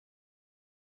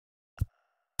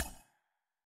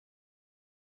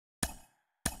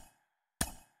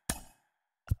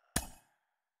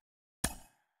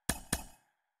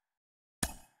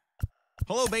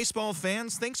Hello, baseball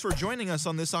fans. Thanks for joining us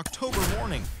on this October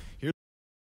morning.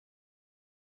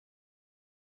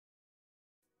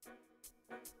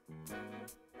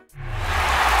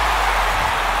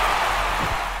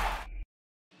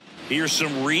 Here's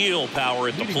some real power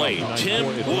at the plate. Tim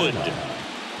Wood.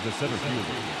 The center fielder,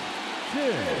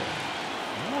 Tim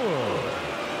Wood.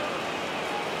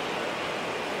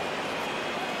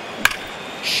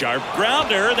 Sharp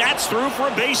grounder. That's through for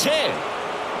a base hit.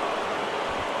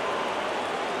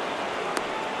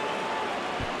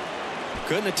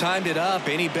 Couldn't have timed it up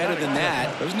any better than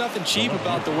that. There's nothing cheap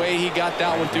about the way he got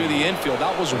that one through the infield.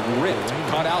 That was ripped,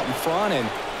 caught out in front, and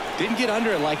didn't get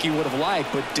under it like he would have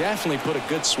liked, but definitely put a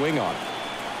good swing on it.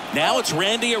 Now it's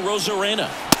Randy Arozarena.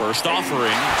 First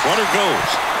offering. Runner goes.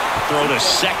 Throw to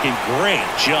second. Great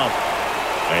jump.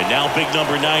 And now big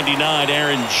number 99,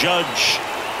 Aaron Judge.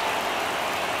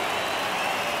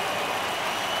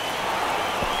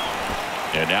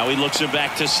 And now he looks it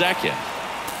back to second.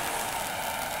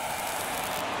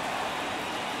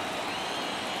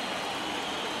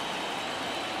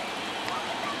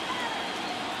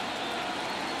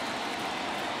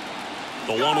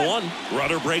 The 1-1.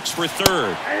 Runner breaks for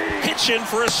third. Pitch in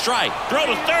for a strike. Throw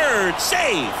to third.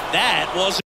 Save. That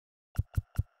wasn't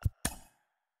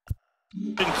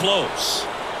close.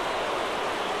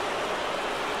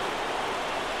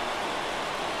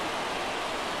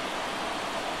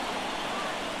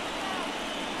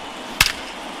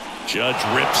 Judge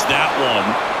rips that one.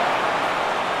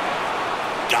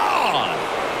 Gone.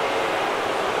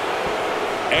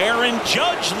 Aaron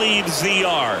Judge leaves the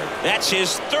yard. That's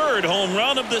his third home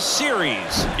run of the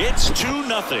series. It's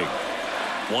 2-0.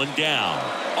 One down.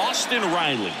 Austin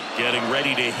Riley getting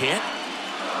ready to hit.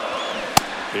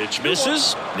 Pitch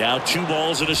misses. Now 2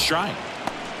 balls and a strike.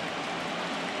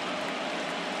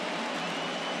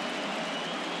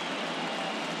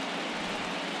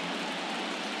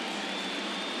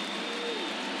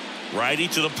 Righty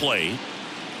to the plate.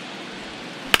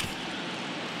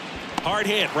 Hard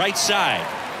hit right side.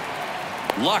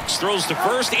 Lux throws to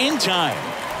first in time.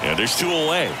 And there's 2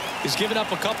 away. He's given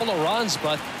up a couple of runs,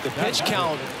 but the pitch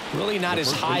count really not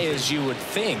as high as you would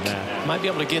think. Might be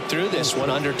able to get through this one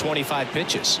under 25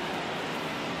 pitches.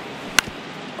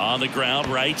 On the ground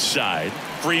right side.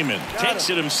 Freeman takes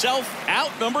it himself.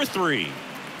 Out number 3.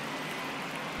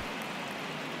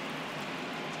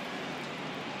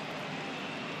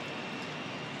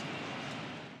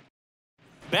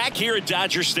 Back here at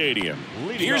Dodger Stadium.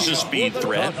 Here's a speed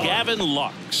threat, Gavin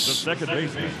Lux. The second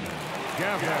baseman,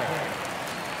 Gavin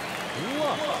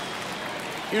Lux.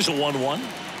 Here's a 1-1.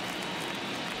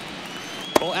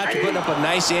 Well, after putting up a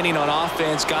nice inning on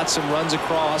offense, got some runs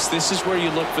across, this is where you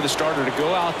look for the starter to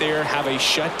go out there, have a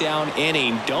shutdown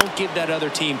inning. Don't give that other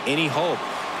team any hope.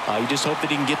 You just hope that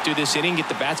he can get through this inning, get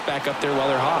the bats back up there while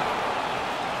they're hot.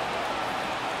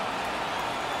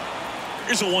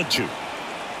 Here's a 1-2.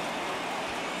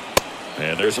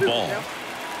 And there's a ball.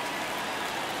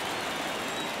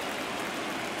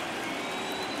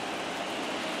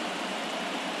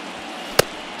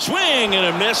 Swing and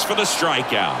a miss for the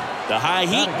strikeout. The high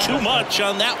heat too much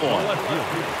on that one.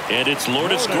 And it's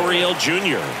Lourdes Gurriel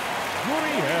Jr.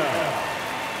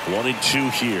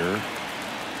 1-2 here.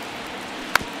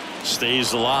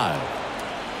 Stays alive.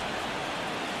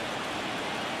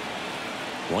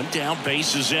 One down,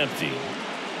 base is empty.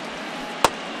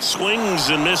 Swings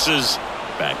and misses.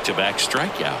 Back-to-back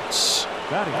strikeouts.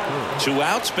 2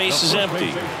 outs, base is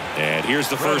empty. And here's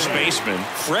the first baseman,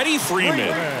 Freddie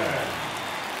Freeman.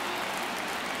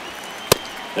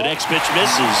 The next pitch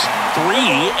misses.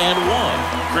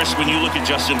 3-1. Chris, when you look at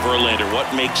Justin Verlander,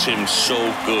 what makes him so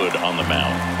good on the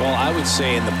mound? Well, I would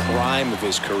say in the prime of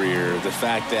his career, the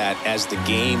fact that as the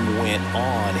game went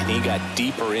on and he got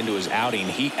deeper into his outing,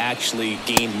 he actually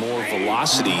gained more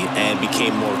velocity and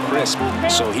became more crisp.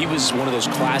 So he was one of those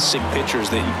classic pitchers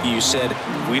that you said,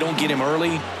 we don't get him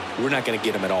early, we're not going to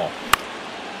get him at all.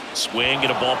 Swing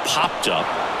and a ball popped up.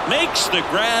 Makes the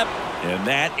grab. And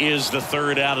that is the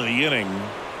 3rd out of the inning.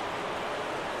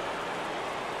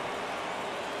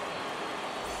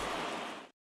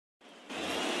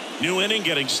 New inning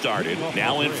getting started.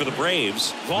 Now in for the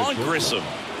Braves, Vaughn Grissom.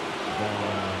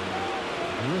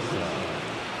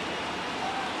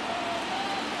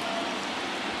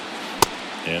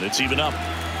 And it's even up.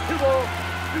 2 balls,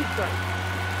 2 strikes.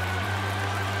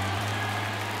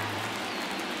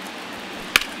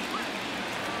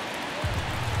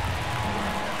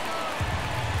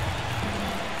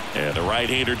 And the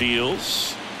right-hander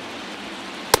deals.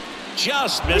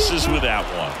 Just misses with that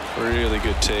one. Really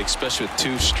good take, especially with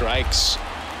 2 strikes.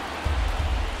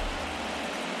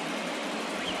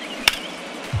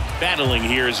 Battling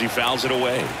here as he fouls it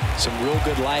away. Some real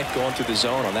good life going through the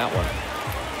zone on that one.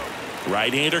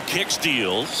 Right-hander kick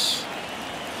steals.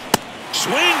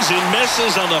 Swings and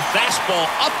misses on the fastball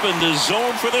up in the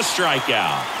zone for the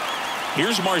strikeout.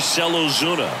 Here's Marcell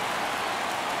Ozuna.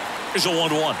 Here's a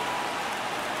 1-1.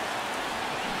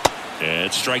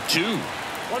 And strike two.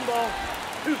 1 ball,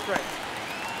 2 strikes.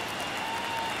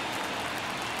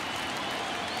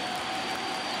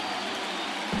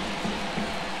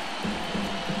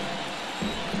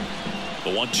 The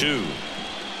 1-2.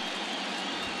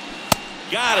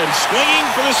 Got him swinging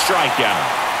for the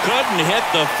strikeout. Couldn't hit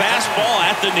the fastball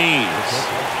at the knees.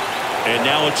 And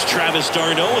now it's Travis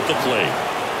d'Arnaud at the plate.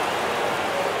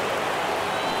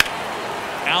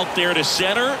 Out there to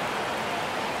center.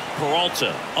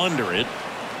 Peralta under it.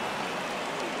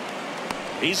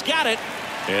 He's got it.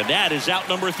 And that is out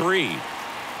number 3.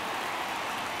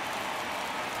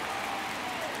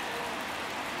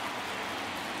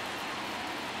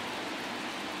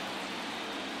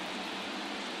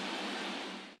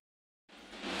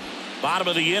 Bottom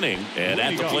of the inning, and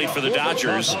at the plate for the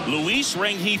Dodgers, Luis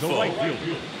Rengifo.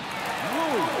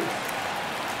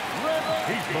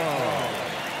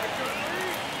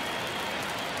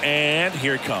 And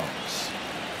here it comes.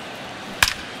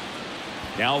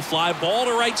 Now a fly ball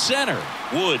to right center.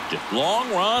 Wood, long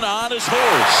run on his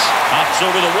horse. Hops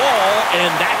over the wall,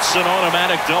 and that's an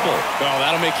automatic double. Well,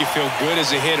 that'll make you feel good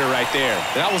as a hitter right there.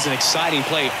 That was an exciting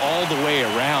play all the way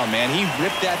around, man. He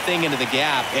ripped that thing into the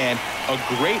gap, and a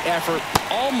great effort.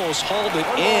 Almost hauled it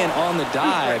in on the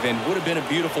dive, and would have been a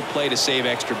beautiful play to save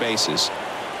extra bases.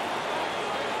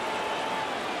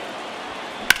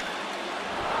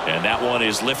 And that one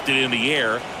is lifted in the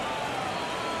air.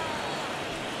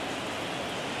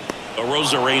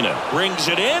 Rosarena brings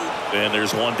it in, and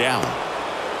there's one down.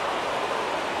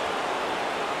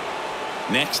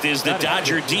 Next is the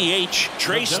Dodger DH,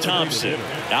 Trace Thompson.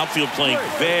 Outfield playing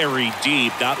very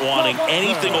deep, not wanting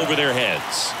anything over their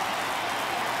heads.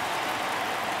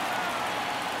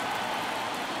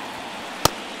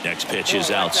 Next pitch is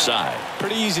outside.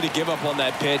 Pretty easy to give up on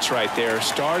that pitch right there.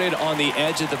 Started on the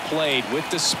edge of the plate with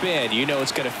the spin. You know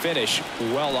it's going to finish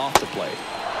well off the plate.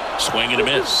 Swing and a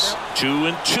miss.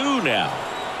 2-2 now.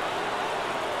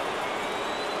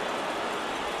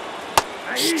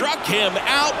 Struck him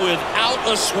out without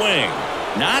a swing.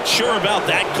 Not sure about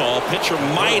that call. Pitcher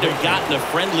might have gotten a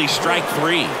friendly strike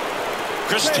 3.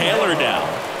 Chris Taylor down.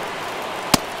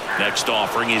 Next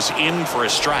offering is in for a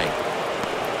strike.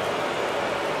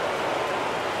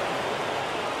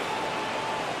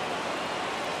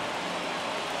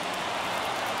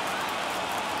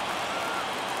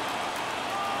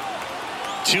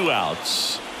 Two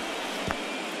outs.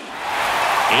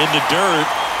 In the dirt.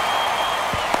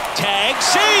 Tag,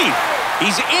 save.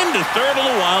 He's into third on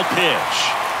the wild pitch.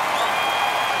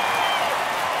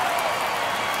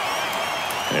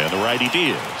 And the righty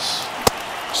deals.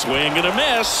 Swing and a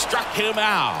miss. Struck him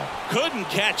out. Couldn't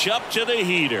catch up to the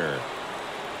heater.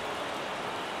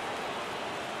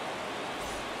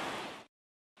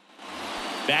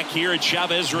 Back here at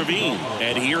Chavez Ravine.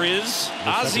 And here is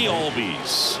Ozzie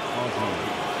Albies.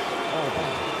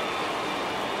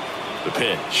 The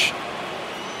pitch.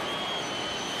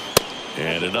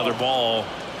 And another ball.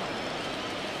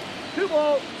 2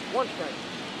 balls, 1 strike.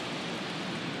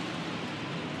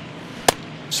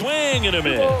 Swing and a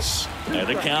miss. And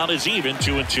the count is even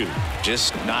 2-2.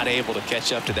 Just not able to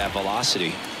catch up to that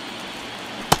velocity.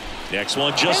 Next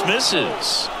one just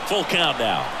misses. Full count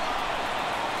now.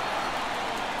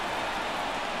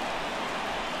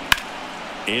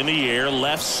 In the air,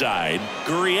 left side.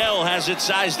 Gurriel has it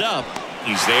sized up.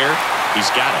 He's there. He's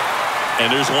got it.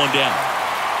 And there's one down.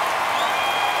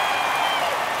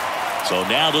 So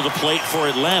now to the plate for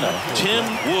Atlanta. Tim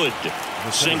Wood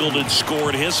singled and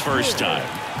scored his first time.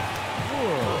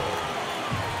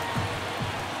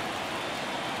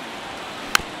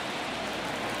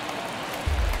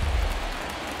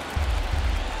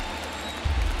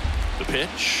 The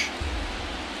pitch.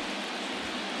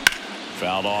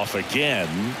 Fouled off again,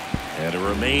 and it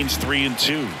remains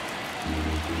 3-2.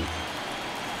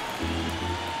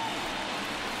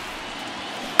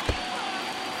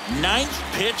 Ninth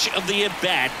pitch of the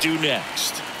at-bat due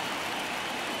next.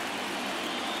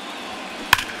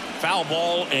 Foul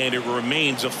ball, and it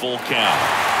remains a full count.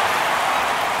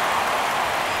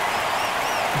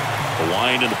 The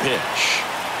wind and the pitch.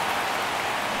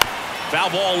 Foul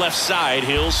ball left side.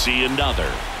 He'll see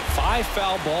another. 5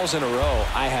 foul balls in a row.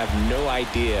 I have no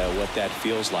idea what that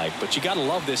feels like, but you got to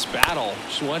love this battle.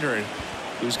 Just wondering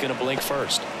who's going to blink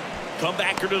first.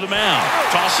 Comebacker to the mound.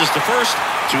 Tosses to first.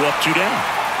 2 up, 2 down.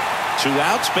 2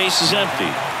 outs, base is empty.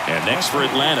 And next for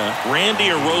Atlanta, Randy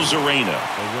Arozarena.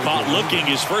 Caught looking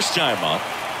his first time up.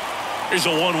 Here's a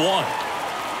 1-1.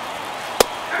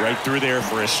 Right through there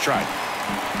for a strike.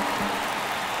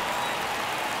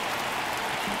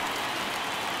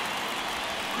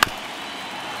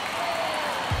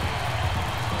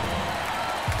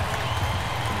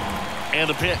 And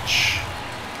a pitch.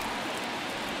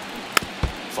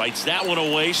 Fights that one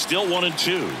away. Still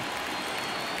 1-2.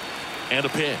 And a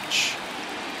pitch.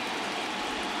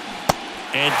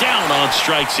 And down on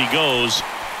strikes he goes.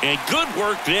 And good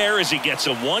work there as he gets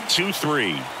a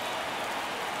 1-2-3.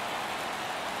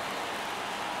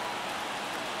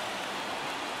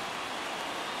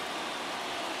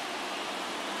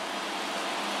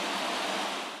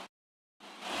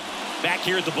 Back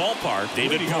here at the ballpark,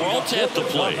 David Peralta at the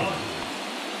plate.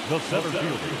 The center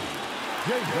fielder,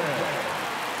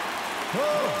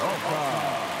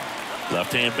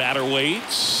 Left-hand batter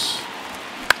waits.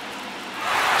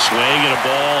 Swing and a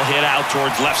ball hit out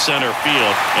towards left center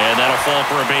field, and that'll fall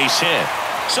for a base hit.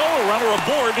 So a runner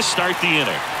aboard to start the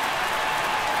inning.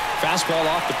 Fastball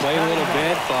off the plate a little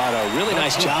bit, but a really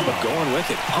nice job of going with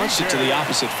it. Punched it to the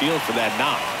opposite field for that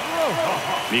knock.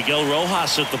 Miguel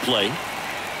Rojas at the plate.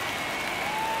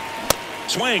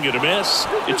 Swing and a miss.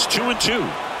 It's 2-2.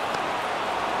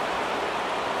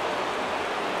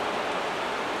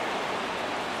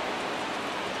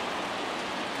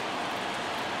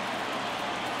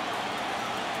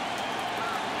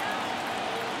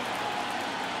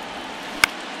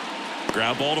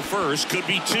 Ground ball to first, could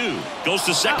be 2. Goes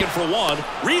to second for 1.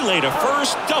 Relay to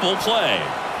first, double play.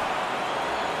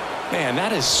 Man,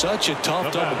 that is such a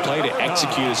tough double play to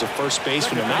execute as a first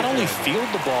baseman, to not only field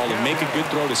the ball and make a good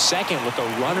throw to second with a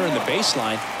runner in the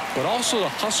baseline, but also to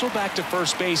hustle back to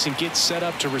first base and get set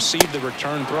up to receive the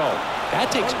return throw.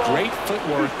 That takes great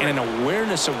footwork and an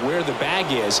awareness of where the bag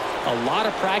is. A lot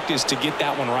of practice to get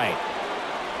that one right.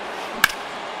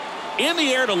 In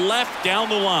the air to left, down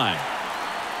the line.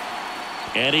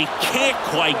 And he can't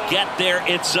quite get there.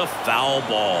 It's a foul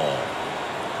ball.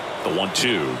 The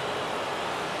 1-2.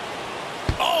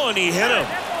 Oh, and he hit him.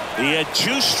 He had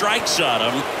 2 strikes on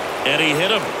him, and he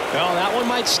hit him. Well, that one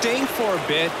might sting for a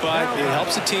bit, but it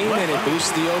helps the team and it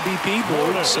boosts the OBP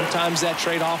board. Sometimes that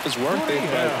trade-off is worth it,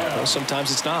 but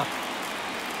sometimes it's not.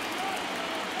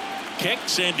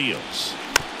 Kicks and deals.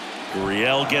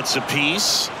 Gurriel gets a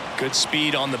piece. Good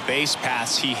speed on the base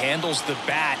pass. He handles the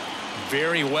bat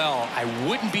very well. I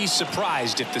wouldn't be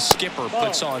surprised if the skipper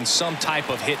puts on some type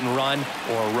of hit and run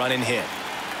or a run and hit.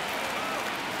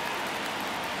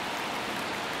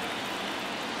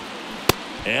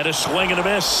 And a swing and a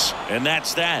miss, and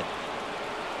that's that.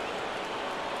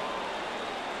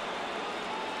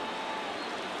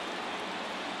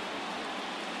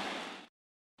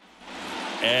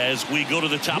 As we go to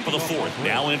the top of the 4th,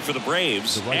 now in for the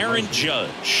Braves, Aaron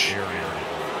Judge.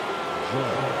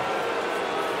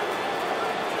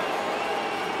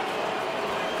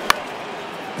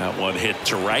 That one hit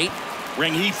to right.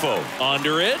 Rengifo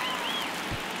under it.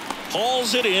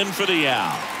 Hauls it in for the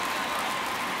out.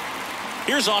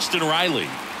 Here's Austin Riley.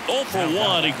 0 for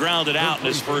 1. He grounded out in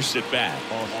his first at bat.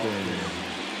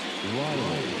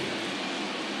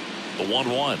 The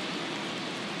 1-1.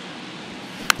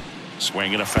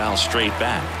 Swing and a foul straight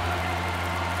back.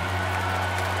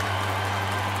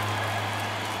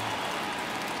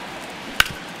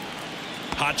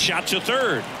 Hot shot to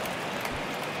third.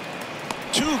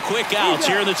 2 quick outs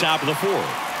here in the top of the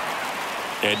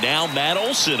 4th. And now Matt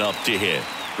Olson up to hit.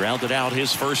 Grounded out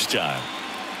his first time.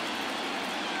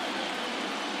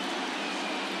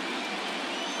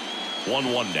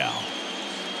 1-1 now.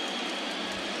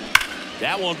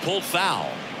 That one pulled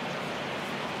foul.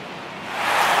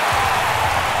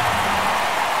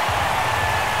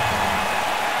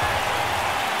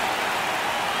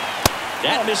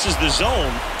 That misses the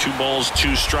zone. 2 balls,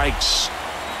 2 strikes.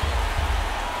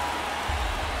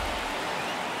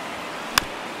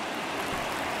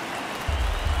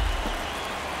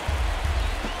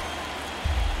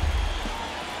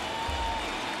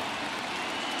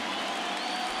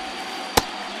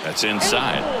 That's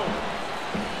inside.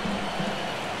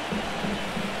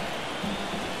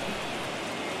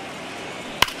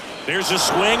 There's a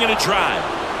swing and a drive.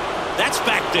 That's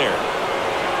back there.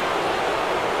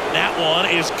 That one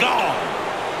is gone.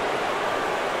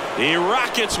 The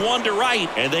Rockets 1 to right,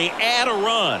 and they add a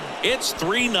run. It's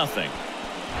 3-0.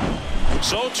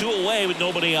 So 2 away with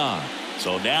nobody on.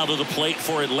 So now to the plate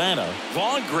for Atlanta.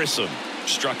 Vaughn Grissom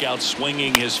struck out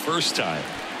swinging his first time.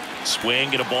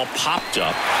 Swing and a ball popped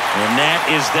up, and that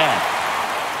is that.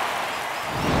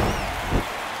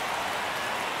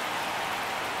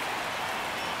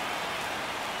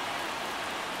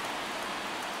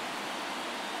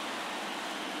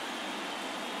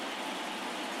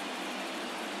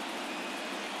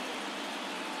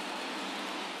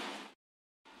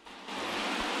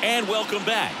 And welcome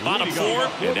back. Bottom four,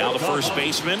 and now the first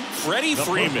baseman, Freddie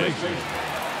Freeman.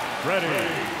 Freddie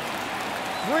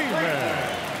Freeman.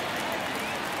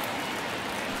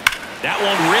 That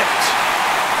one ripped.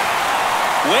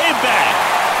 Way back.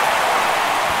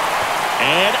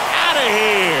 And out of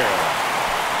here.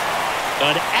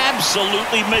 An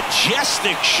absolutely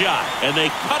majestic shot. And they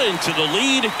cut into the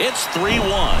lead. It's 3-1.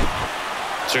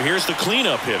 So here's the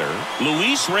cleanup hitter,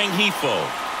 Luis Rengifo.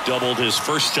 Doubled his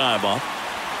first time up.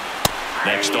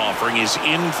 Next offering is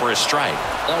in for a strike.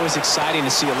 Always exciting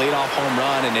to see a leadoff home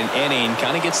run in an inning.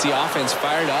 Kind of gets the offense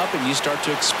fired up, and you start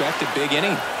to expect a big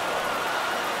inning.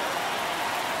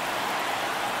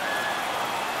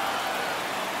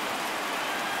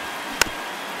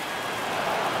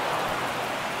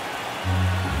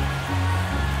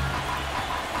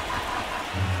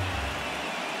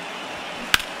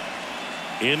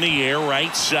 In the air,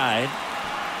 right side.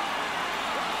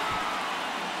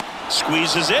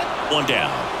 Squeezes it. One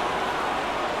down.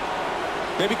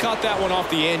 Maybe caught that one off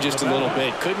the end just a little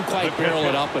bit. Couldn't quite barrel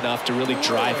it up enough to really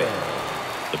drive it.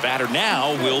 The batter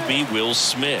now will be Will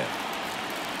Smith.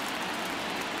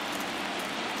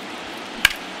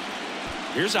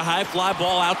 Here's a high fly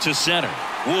ball out to center.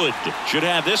 Wood should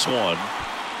have this one.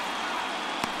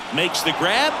 Makes the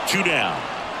grab. 2 down.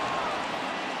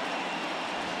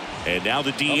 And now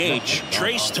the DH,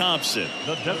 Trace Thompson.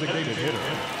 The designated hitter,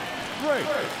 Trace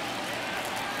Thompson.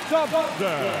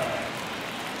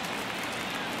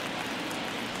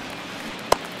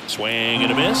 Swing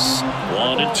and a miss.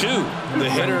 1-2. The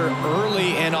hitter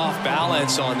early and off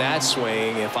balance on that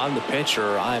swing. If I'm the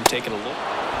pitcher, I'm taking a look.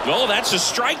 Well, that's a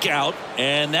strikeout,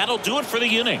 and that'll do it for the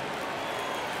inning.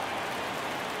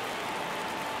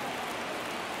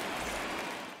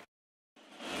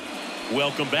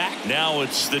 Welcome back. Now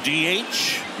it's the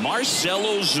DH, Marcell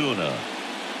Ozuna.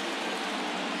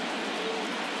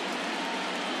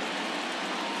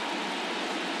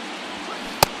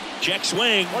 Check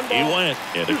swing. He went.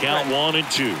 And the count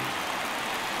 1-2.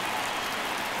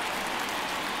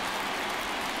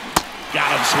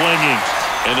 Got him swinging.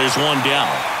 And there's one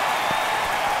down.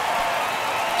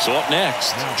 So up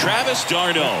next, Travis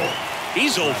d'Arnaud.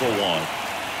 He's 0 for 1.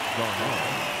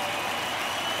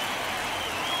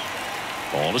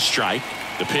 Ball to strike.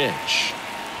 The pitch.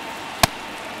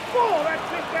 Oh, that's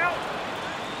kicked out.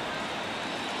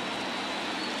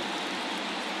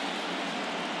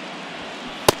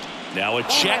 Now a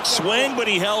check swing, but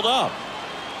he held up.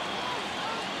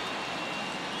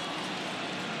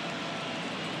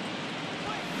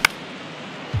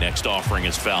 Next offering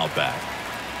is fouled back.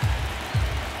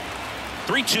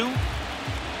 3-2.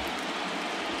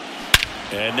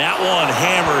 And that one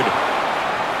hammered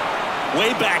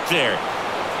way back there.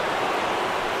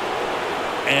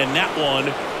 And that one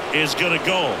is going to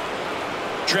go.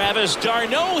 Travis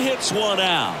d'Arnaud hits one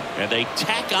out. And they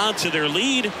tack on to their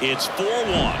lead. It's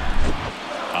 4-1.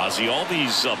 Ozzie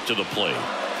Albies up to the plate.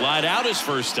 Flied out his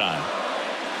first time.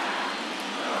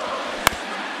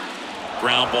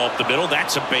 Ground ball up the middle.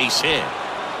 That's a base hit.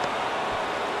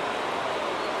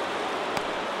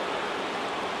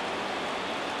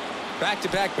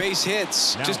 Back-to-back base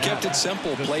hits. Just kept it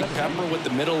simple. Played Pepper with the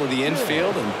middle of the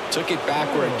infield and took it back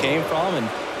where it came from, and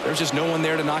there's just no one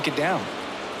there to knock it down.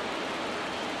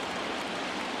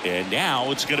 And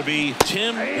now it's going to be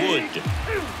Tim Wood.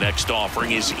 Next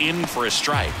offering is in for a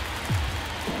strike.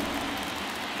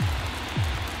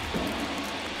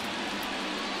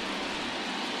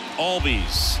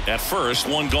 Albies at first,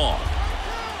 one gone.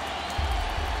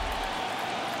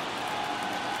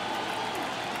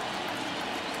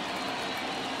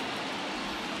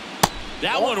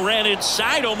 That one ran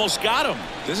inside, almost got him.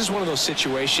 This is one of those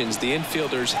situations the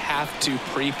infielders have to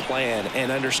pre-plan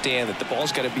and understand that the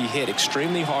ball's got to be hit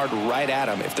extremely hard right at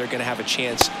them if they're going to have a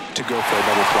chance to go for a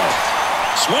double play.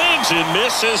 Swings and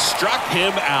misses, struck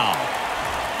him out.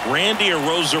 Randy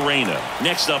Arozarena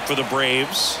next up for the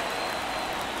Braves.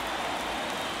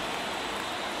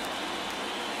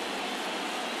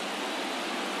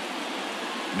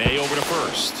 May over to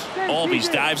first.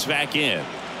 Albies dives back in.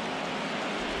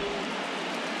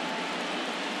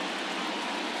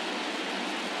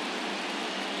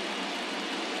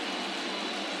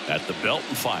 At the belt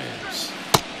and fires.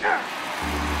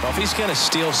 Well, if he's going to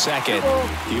steal second,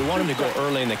 you want him to go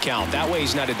early in the count. That way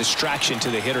he's not a distraction to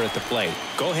the hitter at the plate.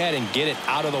 Go ahead and get it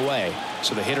out of the way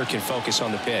so the hitter can focus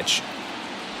on the pitch.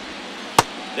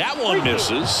 That one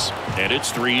misses, and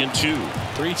it's 3-2.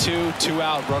 3-2, 2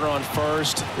 out, runner on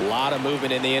first. A lot of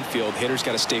movement in the infield. Hitter's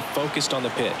got to stay focused on the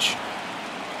pitch.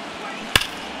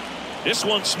 This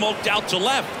one smoked out to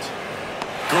left.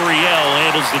 Gurriel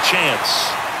handles the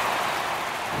chance.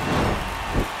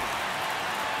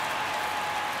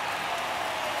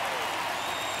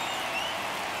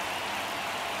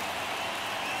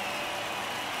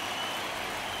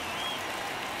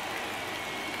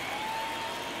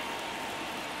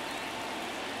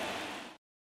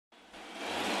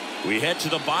 We head to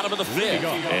the bottom of the fifth.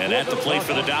 And at the plate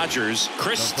for the Dodgers,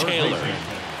 Chris Taylor. Chris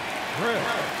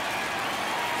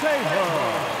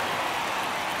Taylor.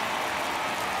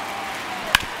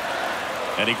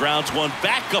 And he grounds one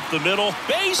back up the middle.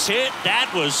 Base hit.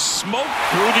 That was smoked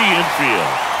through the infield.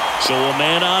 So a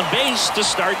man on base to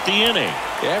start the inning.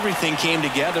 Everything came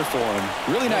together for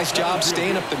him. Really nice job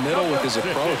staying up the middle with his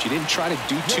approach. He didn't try to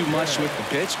do too much with the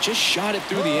pitch. Just shot it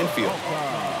through the infield.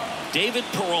 David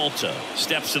Peralta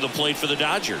steps to the plate for the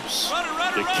Dodgers.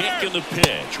 The kick and the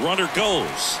pitch. Runner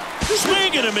goes.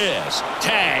 Swing and a miss.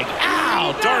 Tag.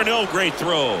 Ow! Darnell, great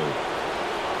throw.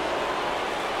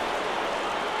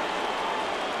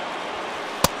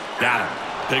 Got him.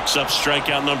 Picks up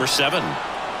strikeout number 7.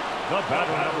 The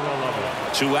batter, number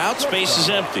 11. 2 outs, base is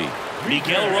empty.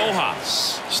 Miguel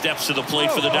Rojas steps to the plate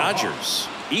for the Dodgers.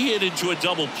 He hit into a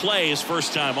double play his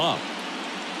first time up.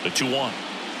 The 2-1.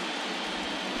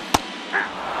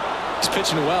 He's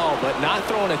pitching well, but not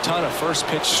throwing a ton of first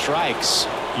pitch strikes.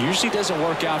 Usually doesn't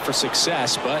work out for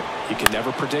success, but you can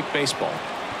never predict baseball.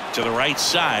 To the right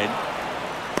side.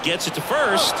 Gets it to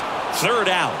first. 3rd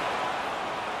out.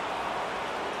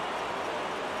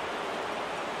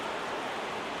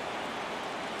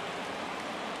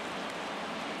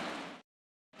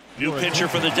 New pitcher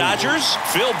for the Dodgers,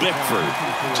 Phil Bickford.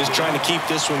 Just trying to keep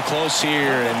this one close here,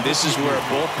 and this is where a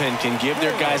bullpen can give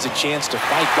their guys a chance to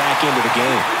fight back into the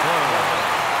game.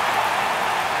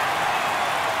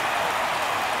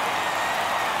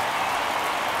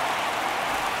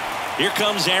 Here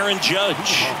comes Aaron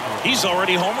Judge. He's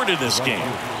already homered in this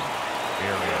game.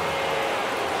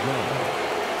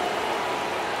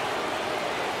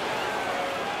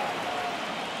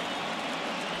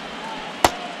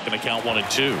 Going to count 1 and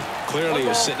 2. Clearly he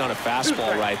was sitting on a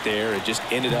fastball right there. It just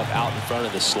ended up out in front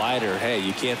of the slider. Hey,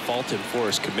 you can't fault him for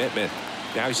his commitment.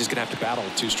 Now he's just going to have to battle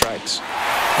with 2 strikes.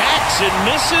 Hacks and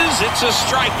misses. It's a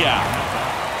strikeout.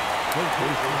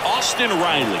 Austin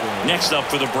Riley next up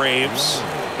for the Braves.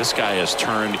 This guy has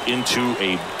turned into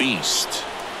a beast.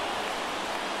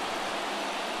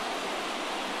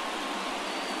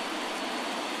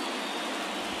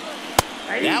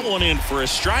 That one in for a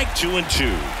strike. 2 and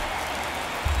 2.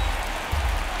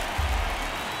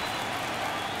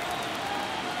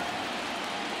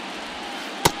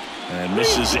 And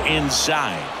misses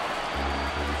inside.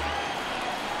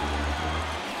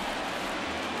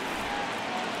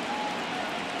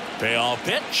 Payoff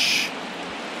pitch.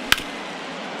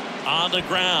 On the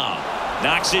ground.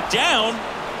 Knocks it down.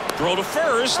 Throw to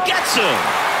first. Gets him.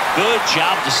 Good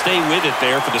job to stay with it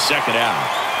there for the 2nd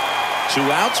out. 2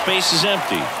 outs. Base is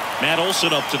empty. Matt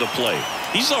Olson up to the plate.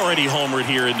 He's already homered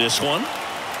here in this one.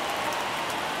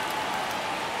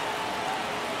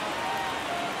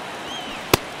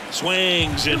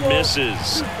 Swings and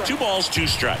misses. 2 balls, 2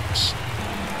 strikes.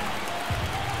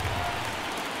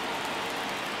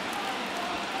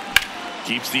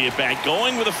 Keeps the at-bat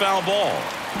going with a foul ball.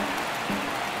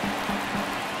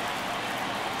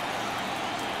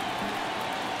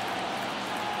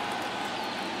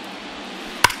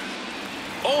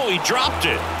 Oh, he dropped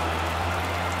it.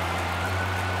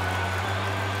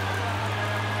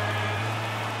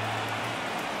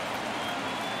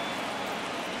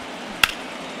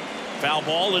 Foul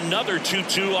ball, another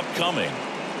 2-2 upcoming.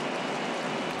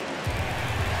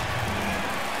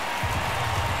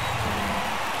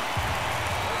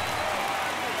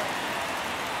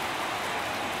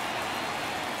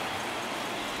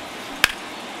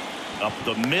 Up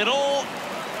the middle.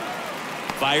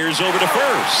 Fires over to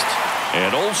first.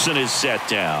 And Olson is set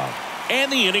down.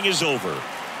 And the inning is over.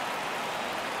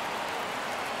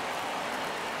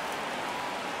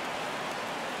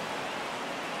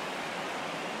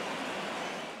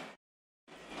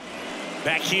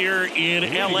 Back here in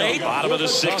L.A., bottom of the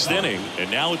 6th inning.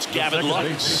 And now it's Gavin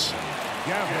Lux.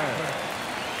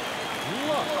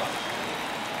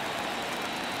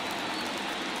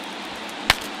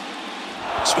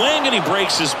 Swing and he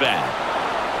breaks his bat.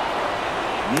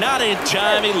 Not in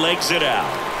time, he legs it out.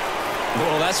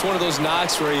 Well, that's one of those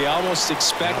knocks where you almost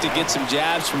expect to get some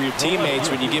jabs from your teammates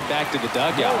when you get back to the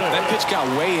dugout. That pitch got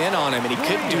way in on him, and he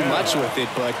couldn't do much with it,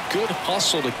 but good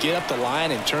hustle to get up the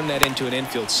line and turn that into an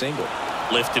infield single.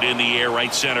 Lifted in the air,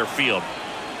 right center field.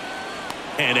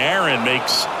 And Aaron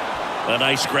makes a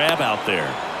nice grab out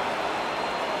there.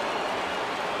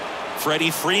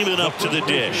 Freddie Freeman up to the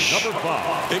dish.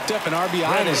 Picked up an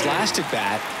RBI in his last at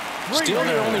bat. Still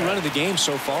their only run of the game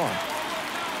so far.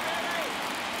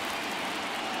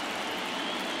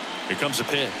 Here comes a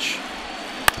pitch.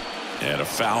 And a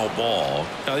foul ball.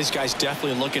 Now these guys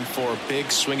definitely looking for a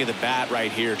big swing of the bat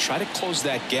right here. Try to close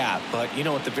that gap. But, you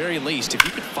know, at the very least, if you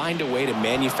could find a way to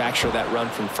manufacture that run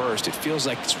from first, it feels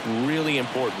like it's really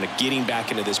important to getting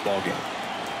back into this ball game.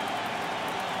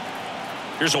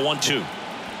 Here's a 1-2.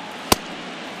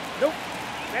 Nope.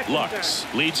 Lux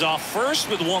leads off first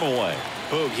with one away.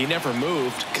 Boog, he never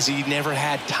moved because he never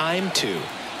had time to.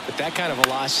 But that kind of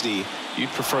velocity, you'd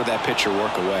prefer that pitcher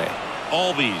work away.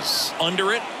 Albies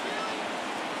under it.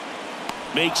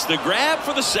 Makes the grab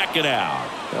for the second out.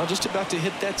 Well, just about to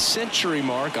hit that century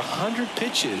mark. 100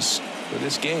 pitches for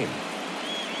this game.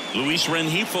 Luis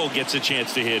Rengifo gets a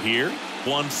chance to hit here.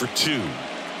 1 for 2.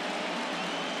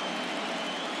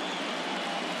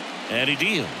 And he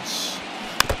deals.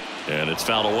 And it's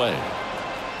fouled away.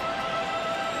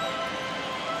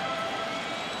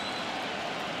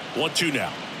 1-2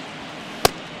 now.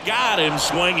 Got him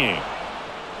swinging.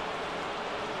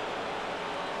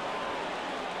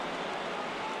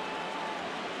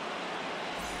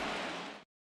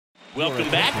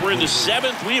 Welcome back. We're in the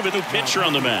 7th. We have a new pitcher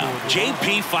on the mound,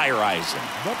 J.P. Fireisen.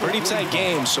 Pretty tight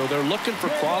game, so they're looking for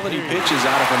quality pitches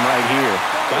out of him right here.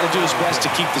 Got to do his best to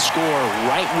keep the score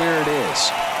right where it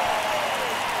is.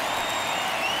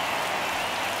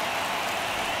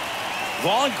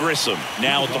 Vaughn Grissom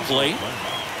now at the plate.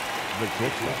 The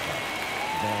pitcher,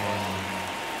 Vaughn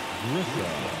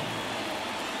Grissom.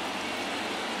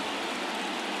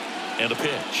 And a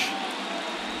pitch.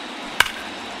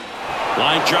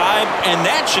 Line drive, and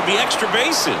that should be extra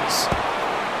bases.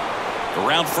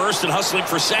 Around first and hustling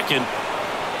for second.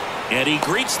 And he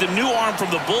greets the new arm from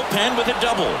the bullpen with a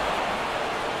double.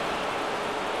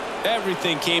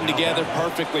 Everything came together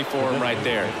perfectly for him right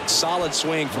there. Solid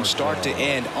swing from start to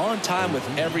end. On time with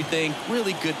everything.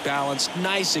 Really good balance.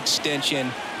 Nice extension.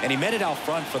 And he met it out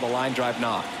front for the line drive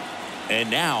knock.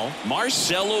 And now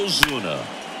Marcell Ozuna.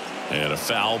 And a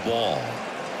foul ball.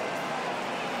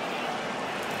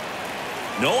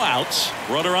 No outs.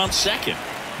 Runner on second.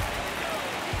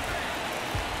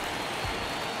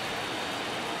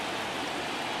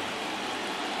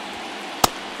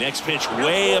 Next pitch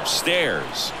way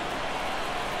upstairs.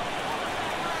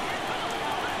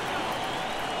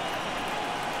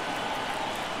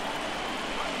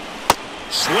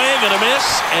 Swing and a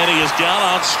miss, and he is down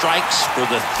on strikes for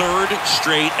the 3rd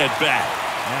straight at bat.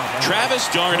 Travis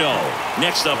d'Arnaud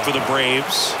next up for the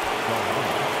Braves.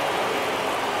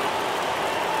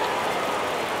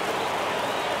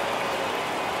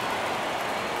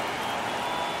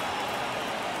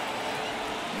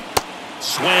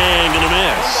 Swing and a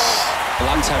miss. A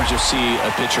lot of times you'll see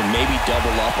a pitcher maybe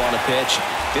double up on a pitch.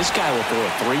 This guy will throw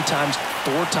it 3 times,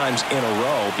 4 times in a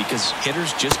row because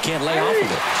hitters just can't lay off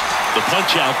of it. The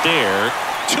punch out there,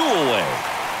 2 away.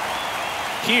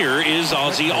 Here is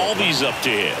Ozzy Albies up to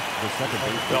hit.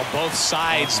 Well, both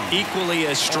sides equally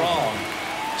as strong.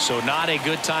 So not a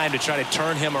good time to try to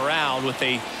turn him around with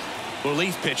a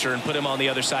relief pitcher and put him on the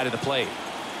other side of the plate.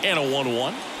 And a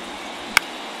 1-1.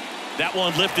 That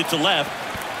one lifted to left.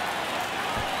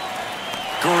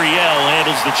 Gurriel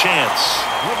handles the chance.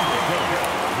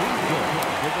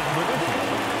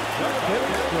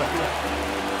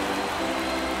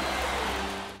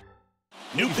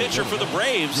 New pitcher for the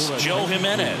Braves, Joe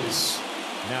Jimenez.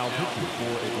 Now pitching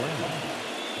for Atlanta,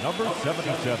 number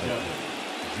 77,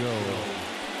 Joe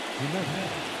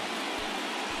Jimenez.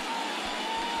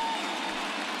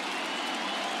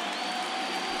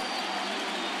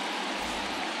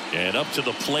 And up to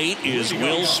the plate is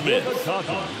Will Smith.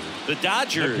 The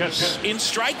Dodgers in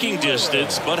striking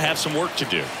distance, but have some work to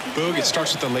do. Boog, it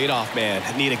starts with the leadoff man.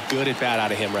 Need a good at bat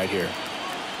out of him right here.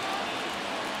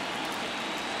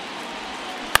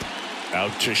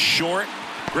 Out to short,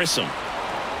 Grissom.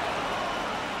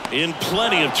 In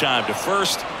plenty of time to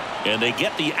first, and they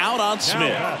get the out on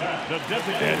Smith.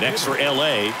 And next for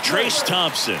L.A., Trace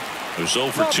Thompson, who's 0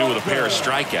 for 2 with a pair of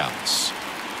strikeouts.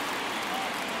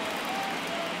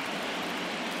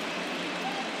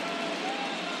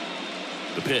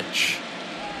 The pitch.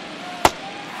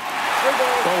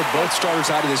 Well, with both starters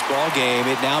out of this ball game,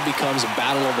 it now becomes a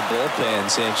battle of the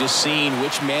bullpens and just seeing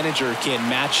which manager can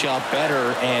match up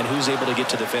better and who's able to get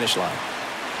to the finish line.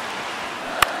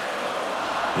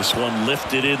 This one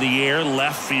lifted in the air,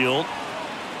 left field.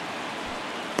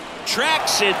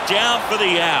 Tracks it down for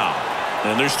the out.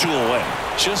 And there's 2 away.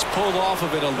 Just pulled off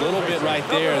of it a little bit right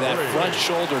there. That front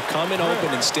shoulder coming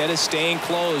open instead of staying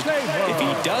closed. If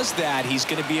he does that, he's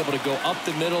going to be able to go up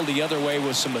the middle the other way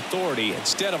with some authority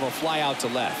instead of a fly out to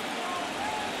left.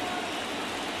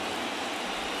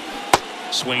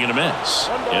 Swing and a miss.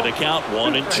 And a count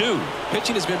 1-2.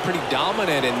 Pitching has been pretty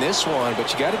dominant in this one,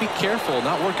 but you got to be careful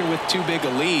not working with too big a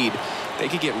lead. They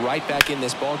could get right back in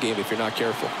this ball game if you're not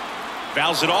careful.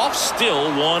 Fouls it off. Still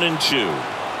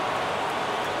 1-2.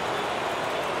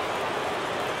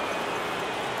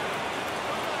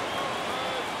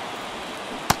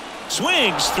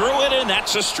 Swings through it, and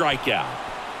that's a strikeout.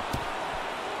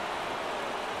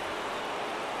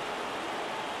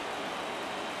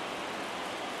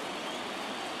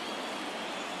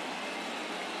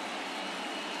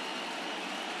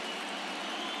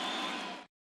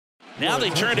 Now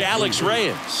they turn to Alex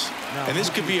Reyes. And this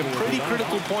could be a pretty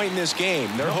critical point in this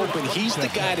game. They're hoping he's the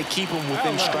guy to keep them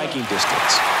within striking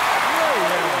distance.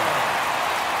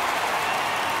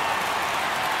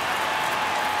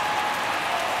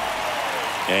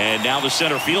 And now the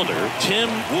center fielder, Tim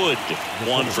Wood,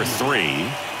 1 for 3.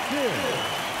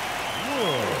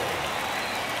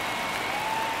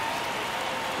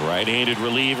 Right-handed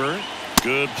reliever.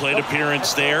 Good plate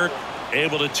appearance there.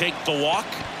 Able to take the walk.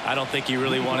 I don't think he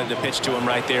really wanted to pitch to him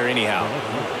right there anyhow.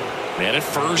 Man at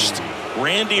first,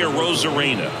 Randy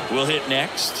Arozarena will hit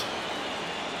next.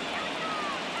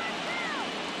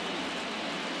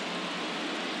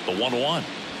 The 1-1.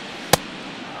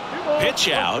 Pitch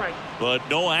out, but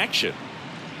no action.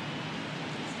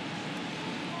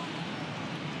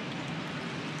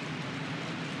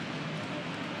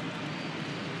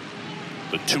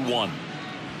 The 2-1.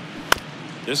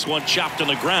 This one chopped on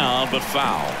the ground, but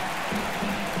foul.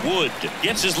 Wood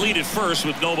gets his lead at first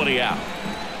with nobody out.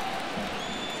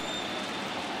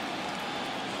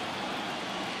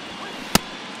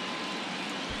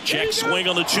 Check swing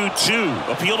on the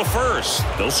 2-2. Appeal to first.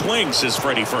 No swing, says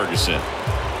Freddie Ferguson.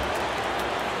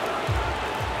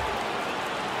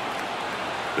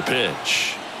 The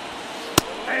pitch.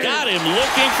 Got him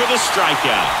looking for the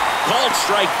strikeout. Called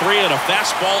strike 3 and a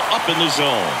fastball up in the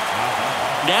zone.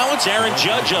 Now it's Aaron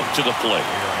Judge up to the plate.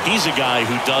 He's a guy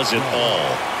who does it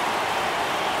all.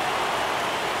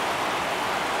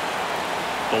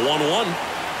 The 1-1.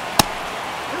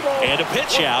 And a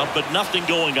pitch out, but nothing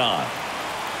going on.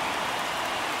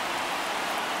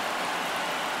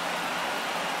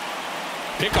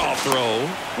 Pickoff throw.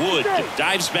 Wood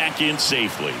dives back in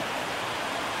safely.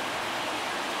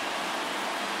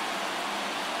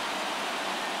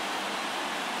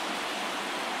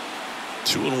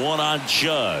 Two and one on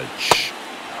Judge.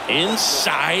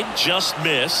 Inside, just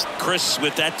missed. Chris,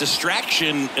 with that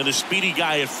distraction and a speedy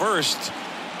guy at first,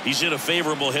 he's in a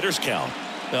favorable hitter's count.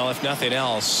 Well, if nothing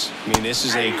else, I mean, this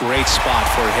is a great spot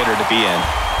for a hitter to be in.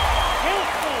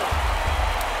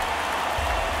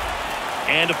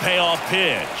 And a payoff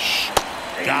pitch.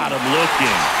 Got him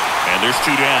looking. And there's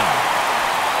 2 down.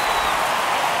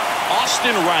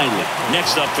 Austin Riley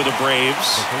next up for the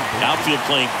Braves. Outfield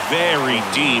playing very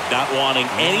deep, not wanting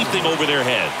anything over their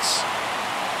heads.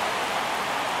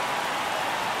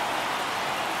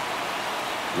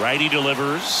 Righty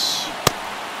delivers.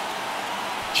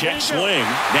 Check swing.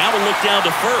 Now a look down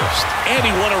to first. And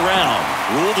he went around.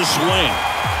 Ruled a swing.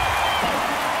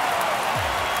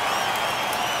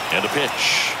 And a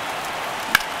pitch.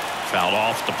 Fouled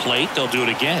off the plate. They'll do it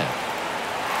again.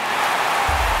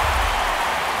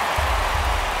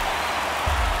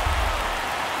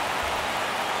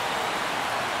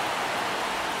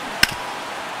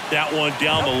 That one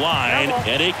down the line,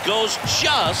 and it goes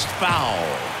just foul.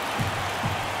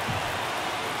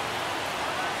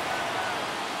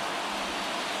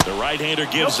 The right-hander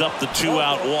gives up the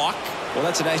 2-out walk. Well,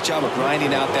 that's a nice job of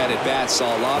grinding out that at-bat.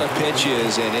 Saw a lot of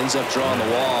pitches and ends up drawing the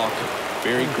walk.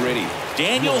 Very gritty.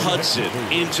 Daniel Hudson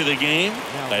into the game,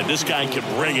 and this guy can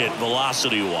bring it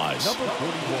velocity-wise. Number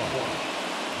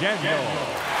 41, Daniel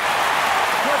Hudson.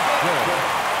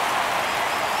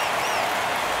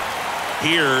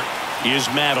 Here is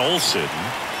Matt Olson.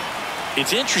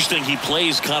 It's interesting, he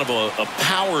plays kind of a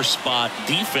power spot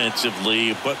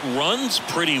defensively, but runs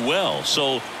pretty well.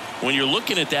 So when you're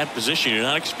looking at that position, you're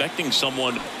not expecting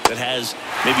someone that has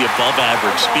maybe above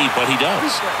average speed, but he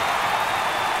does.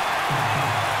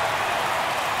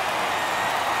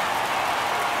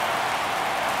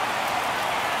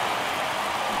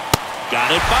 Got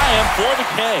it by him for the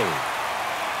K.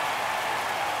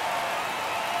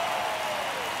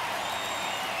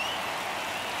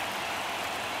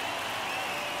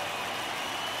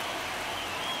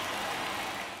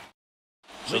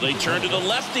 So they turn to the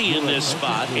lefty in this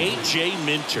spot, A.J.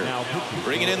 Minter.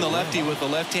 Bringing in the lefty with the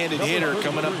left-handed hitter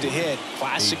coming up to hit.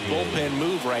 Classic bullpen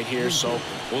move right here, so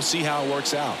we'll see how it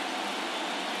works out.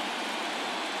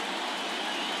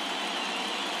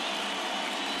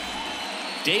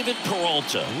 David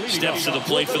Peralta steps to the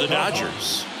plate for the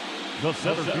Dodgers. The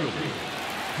center fielder,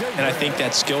 And I think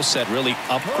that skill set really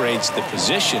upgrades the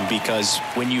position, because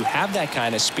when you have that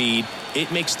kind of speed,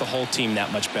 it makes the whole team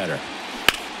that much better.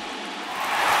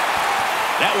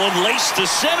 That one laced to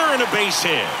center and a base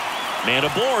hit. Man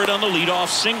aboard on the leadoff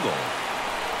single.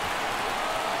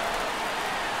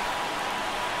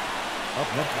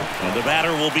 And the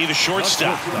batter will be the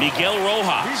shortstop, Miguel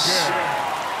Rojas.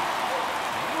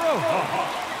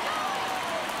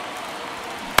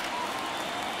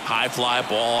 High fly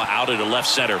ball out into left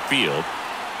center field.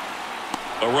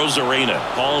 Rosarena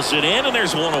hauls it in, and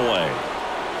there's one away.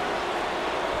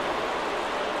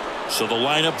 So the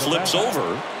lineup flips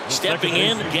over. Stepping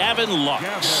in, Gavin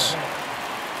Lux.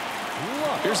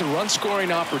 Here's a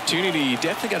run-scoring opportunity. You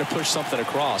definitely got to push something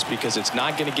across, because it's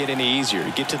not going to get any easier.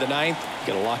 You get to the ninth,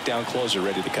 you got a lockdown closer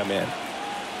ready to come in.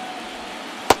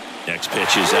 Next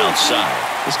pitch is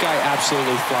outside. This guy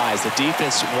absolutely flies. The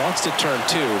defense wants to turn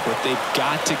two, but they've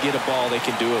got to get a ball they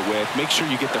can do it with. Make sure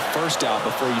you get the first out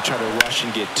before you try to rush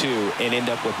and get two and end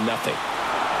up with nothing.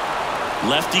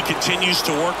 Lefty continues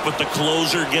to work, but the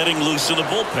closer getting loose in the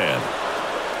bullpen.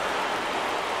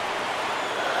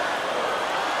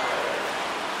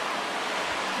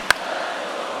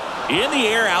 In the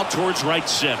air out towards right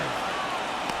center.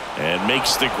 And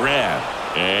makes the grab.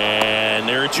 And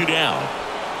there are two down.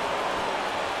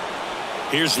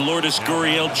 Here's Lourdes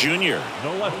Gurriel Jr.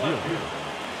 No left field.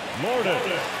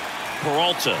 Lourdes.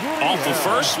 Peralta off the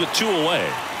first with two away.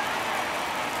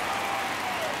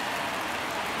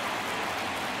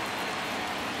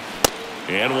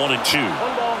 And 1-2.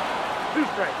 1 ball, 2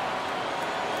 strikes.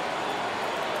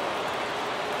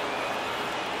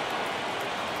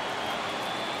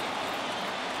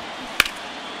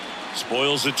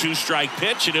 Spoils a 2-strike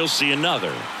pitch, and he'll see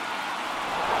another.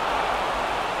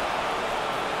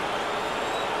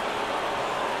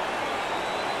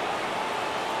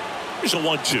 Here's a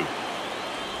 1-2.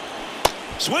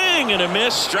 Swing and a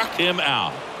miss, struck him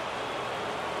out.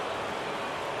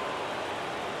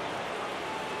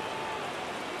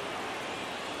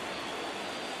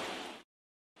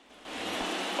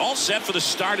 All set for the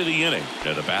start of the inning.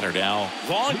 And the batter now,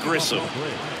 Vaughn Grissom. The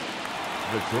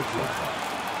shortstop,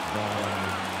 Vaughn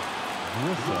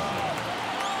Grissom.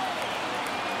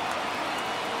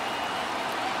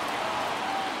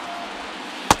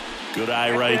 Good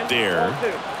eye right there.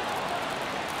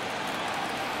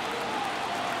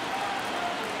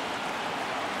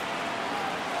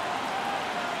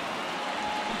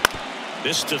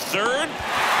 This to third.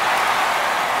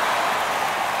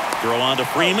 Throw on to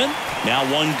Freeman. Now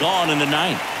one gone in the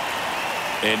ninth.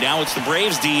 And now it's the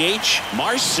Braves DH,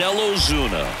 Marcell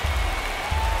Ozuna.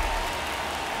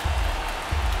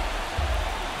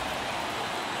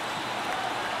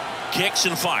 Kicks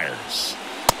and fires.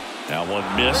 Now one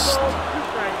missed.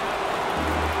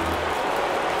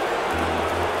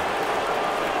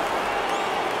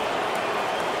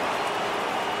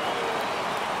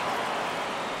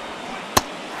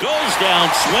 Goes down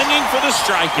swinging for the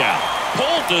strikeout.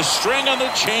 Pulled the string on the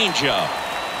changeup.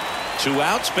 2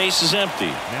 outs, base is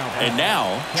empty. And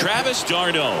now Travis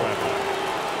d'Arnaud.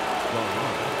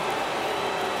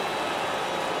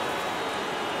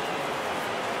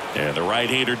 And the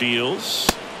right-hander deals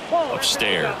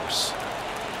upstairs.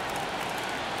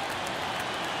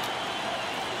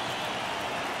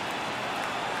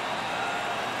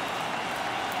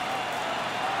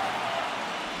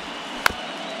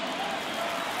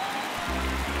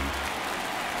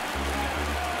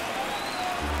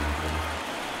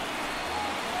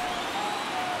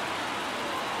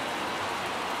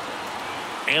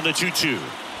 And the 2-2.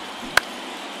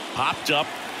 Popped up.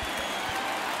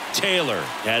 Taylor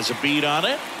has a beat on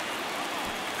it.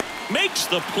 Makes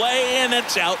the play, and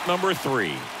it's out number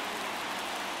 3.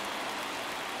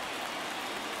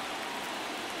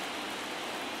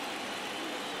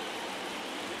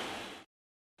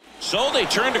 So they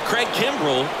turn to Craig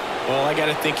Kimbrell. Well, I got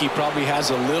to think he probably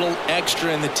has a little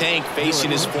extra in the tank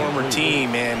facing his former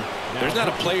team, and there's not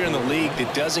a player in the league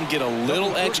that doesn't get a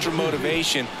little extra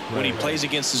motivation when he plays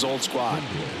against his old squad.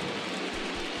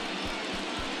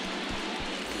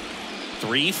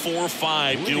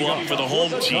 3-4-5 due up for the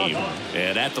home team.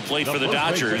 And at the plate for the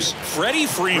Dodgers, Freddie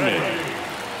Freeman.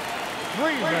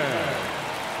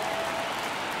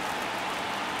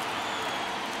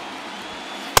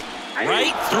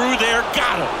 Right through there,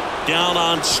 got him. Down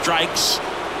on strikes,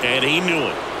 and he knew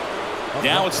it.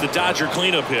 Now it's the Dodger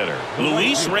cleanup hitter,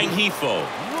 Luis Rengifo.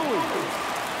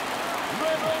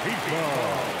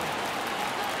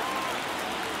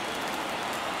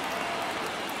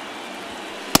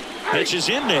 Pitch is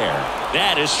in there.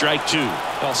 That is strike 2.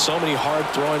 Well, so many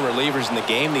hard-throwing relievers in the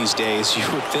game these days. You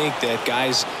would think that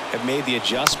guys have made the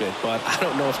adjustment, but I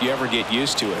don't know if you ever get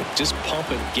used to it. Just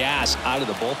pumping gas out of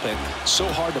the bullpen. So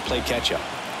hard to play catch up.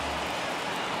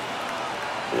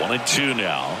 1-2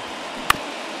 now.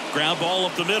 Ground ball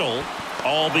up the middle.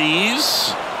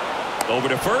 Albies over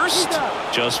to first.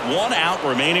 Just 1 out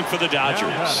remaining for the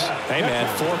Dodgers. Hey, man,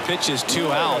 4 pitches,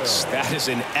 2 outs. That is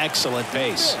an excellent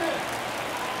pace.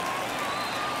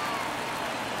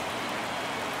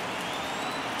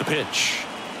 The pitch.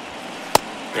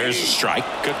 There's a strike.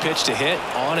 Good pitch to hit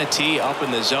on a tee up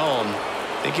in the zone.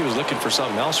 I think he was looking for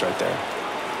something else right there.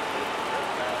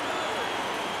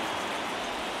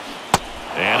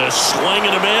 And a swing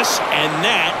and a miss, and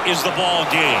that is the ball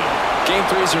game. Game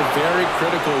 3s are very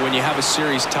critical when you have a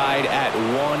series tied at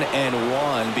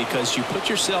 1-1 because you put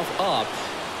yourself up.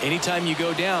 Anytime you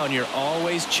go down, you're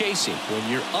always chasing.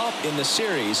 When you're up in the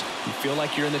series, you feel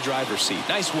like you're in the driver's seat.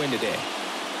 Nice win today.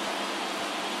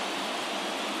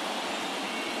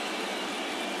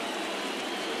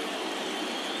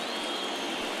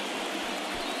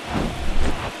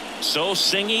 So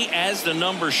Singy, as the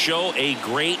numbers show, a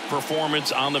great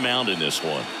performance on the mound in this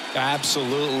one.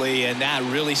 Absolutely, and that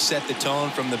really set the tone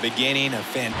from the beginning. A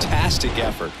fantastic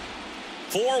effort.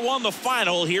 4-1 the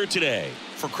final here today.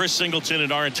 For Chris Singleton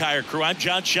and our entire crew, I'm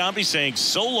John Shambi saying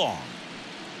so long.